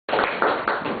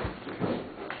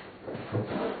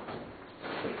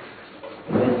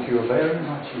you very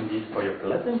much indeed for your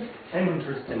pleasant and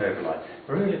interesting reply.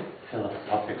 Really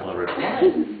philosophical reply.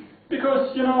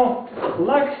 Because, you know,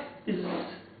 luck is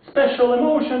special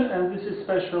emotion, and this is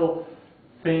special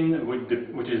thing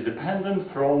which is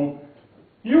dependent from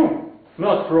you,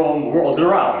 not from world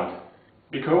around.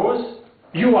 Because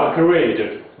you are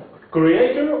creator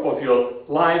of your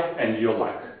life and your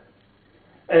luck.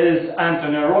 As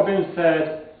Anthony Robbins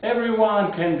said,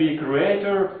 everyone can be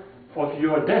creator of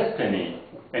your destiny,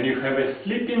 and you have a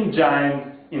sleeping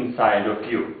giant inside of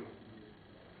you.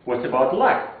 What about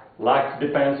luck? Luck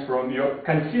depends from your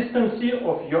consistency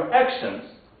of your actions.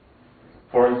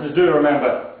 For instance, do you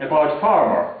remember about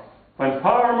farmer? When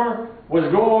farmer was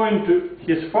going to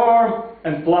his farm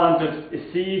and planted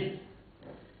a seed,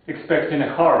 expecting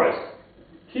a harvest.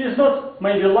 He is not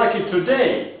maybe lucky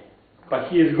today, but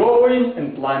he is going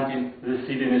and planting the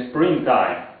seed in the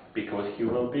springtime, because he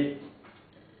will be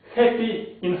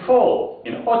happy in fall,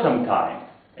 in autumn time.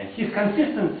 And his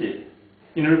consistency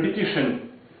in repetition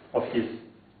of his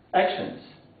actions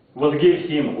will give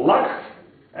him luck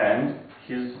and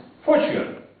his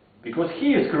fortune, because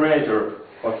he is creator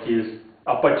of his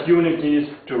opportunities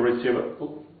to receive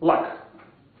luck.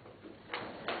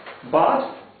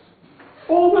 But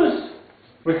always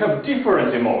we have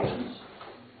different emotions,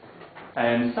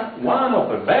 and one of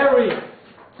the very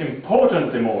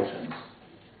important emotions,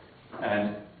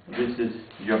 and this is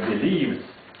your beliefs.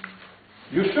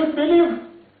 You should believe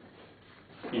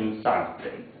in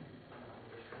something.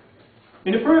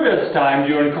 In the previous time,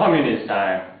 during communist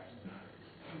time,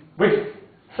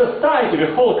 society,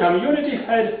 the whole community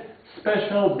had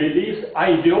special beliefs,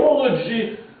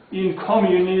 ideology in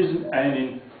communism and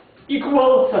in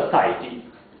equal society.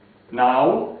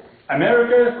 Now,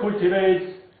 America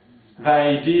cultivates the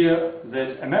idea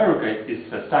that America is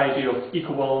a society of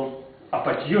equal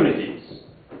opportunities.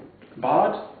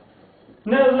 But,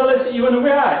 nevertheless, even we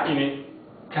are in a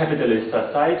capitalist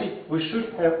society, we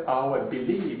should have our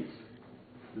beliefs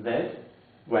that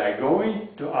we are going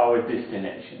to our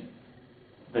destination,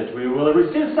 that we will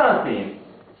receive something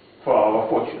for our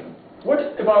fortune.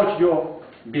 What about your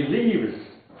beliefs,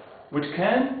 which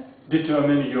can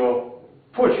determine your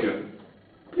fortune?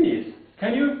 Please,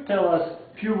 can you tell us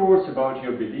a few words about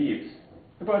your beliefs,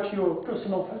 about your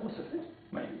personal philosophy,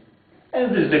 maybe?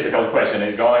 And this difficult question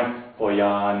is going for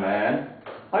young man.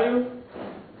 Are you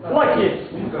lucky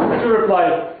to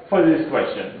reply for this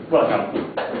question?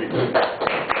 Welcome.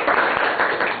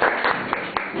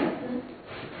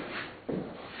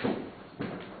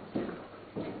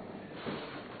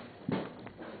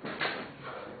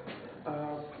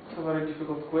 Very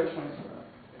difficult questions.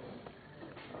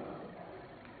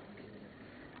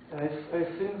 I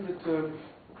think that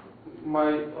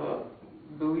my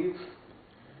beliefs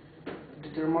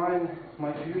determine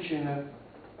my future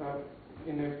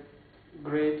in a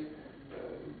great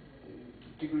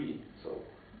degree. So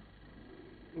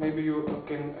maybe you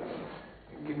can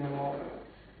give me more.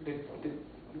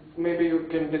 Maybe you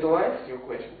can detailize your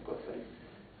question, because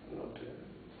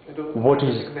I don't.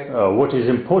 What is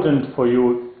important for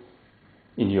you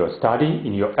in your study,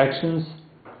 in your actions,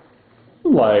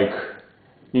 like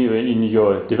in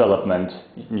your development,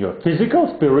 in your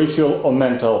physical, spiritual, or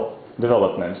mental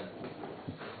development?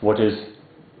 What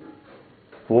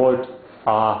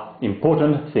are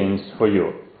important things for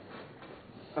you?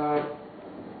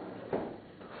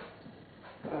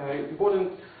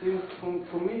 Important things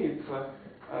for me,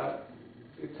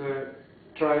 it's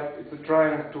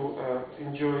trying to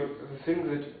enjoy the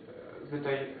things that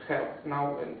I have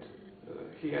now and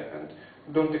here,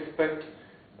 and don't expect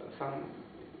some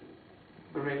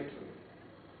great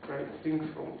things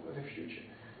from the future.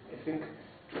 I think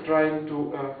trying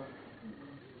to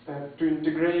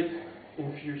integrate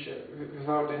in future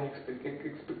without any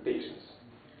expectations.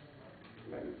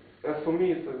 For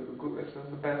me, it's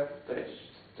the best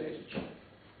strategy.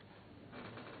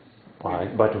 Why?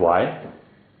 But why?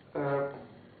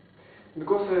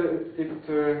 Because it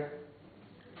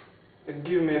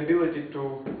gives me ability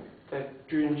to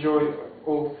enjoy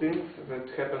all things that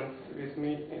happens with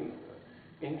me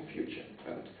in future,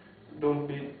 and don't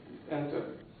be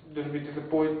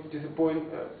disappointed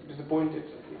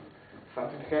if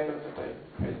something happens that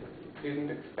I didn't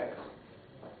expect.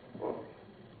 Well,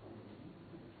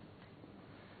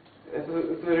 it's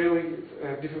a really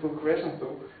difficult question, so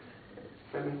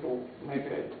I don't know. Maybe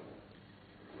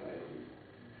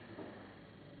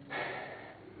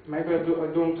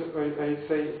I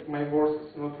say my words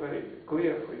is not very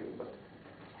clear for you, but.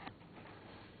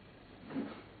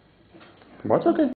 What's okay?